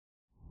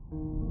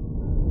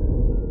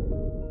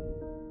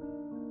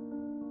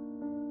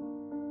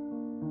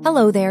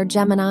Hello there,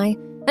 Gemini,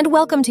 and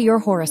welcome to your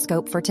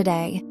horoscope for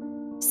today,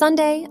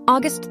 Sunday,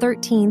 August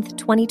 13th,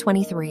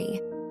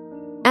 2023.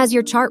 As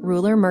your chart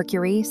ruler,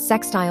 Mercury,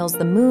 sextiles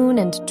the moon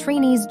and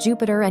trines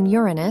Jupiter and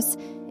Uranus,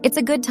 it's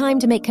a good time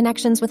to make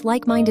connections with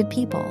like-minded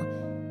people.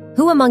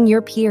 Who among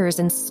your peers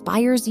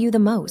inspires you the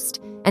most,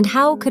 and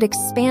how could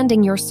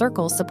expanding your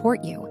circle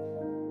support you?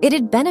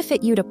 It'd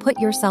benefit you to put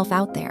yourself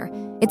out there.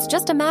 It's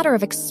just a matter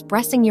of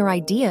expressing your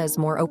ideas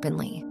more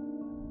openly.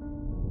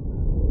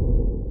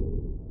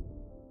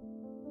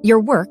 Your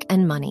work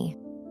and money.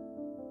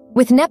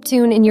 With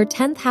Neptune in your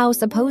 10th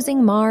house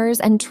opposing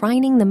Mars and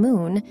trining the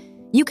moon,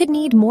 you could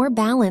need more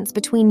balance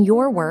between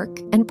your work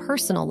and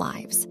personal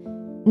lives.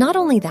 Not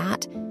only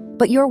that,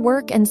 but your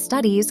work and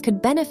studies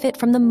could benefit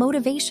from the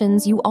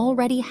motivations you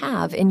already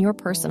have in your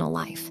personal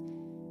life.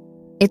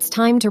 It's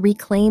time to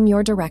reclaim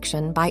your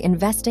direction by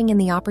investing in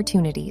the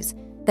opportunities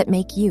that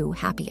make you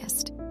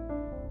happiest.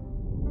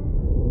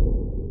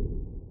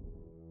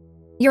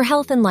 Your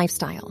health and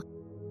lifestyle.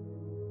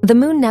 The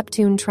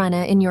Moon-Neptune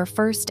trina in your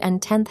 1st and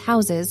 10th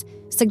houses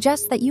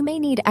suggests that you may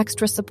need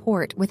extra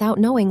support without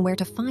knowing where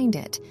to find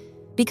it.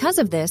 Because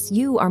of this,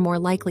 you are more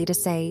likely to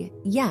say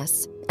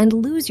yes and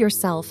lose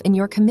yourself in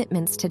your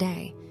commitments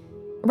today.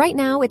 Right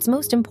now, it's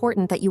most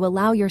important that you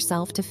allow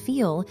yourself to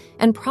feel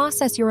and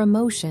process your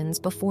emotions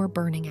before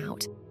burning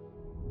out.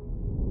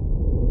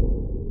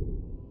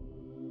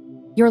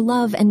 Your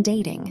love and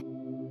dating.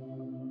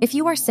 If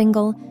you are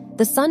single,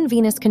 the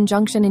Sun-Venus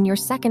conjunction in your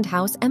 2nd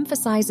house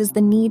emphasizes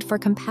the need for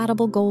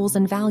compatible goals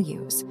and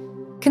values.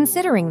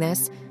 Considering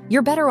this,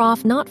 you're better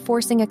off not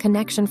forcing a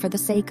connection for the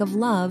sake of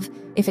love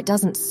if it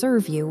doesn't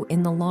serve you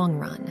in the long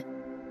run.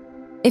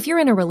 If you're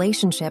in a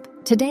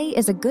relationship, today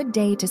is a good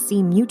day to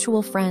see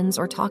mutual friends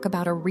or talk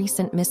about a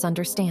recent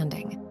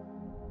misunderstanding.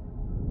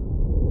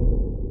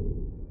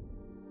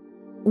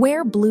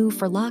 Wear blue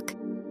for luck.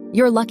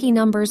 Your lucky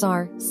numbers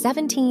are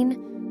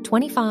 17,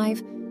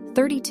 25,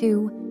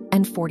 32,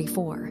 and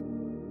 44.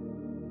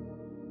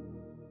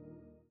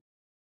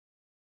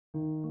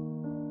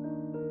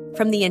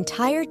 From the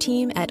entire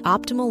team at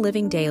Optimal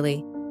Living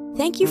Daily,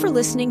 thank you for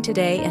listening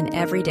today and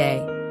every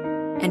day.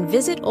 And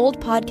visit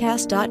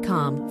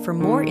oldpodcast.com for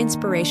more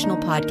inspirational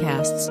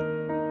podcasts.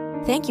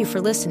 Thank you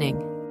for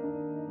listening.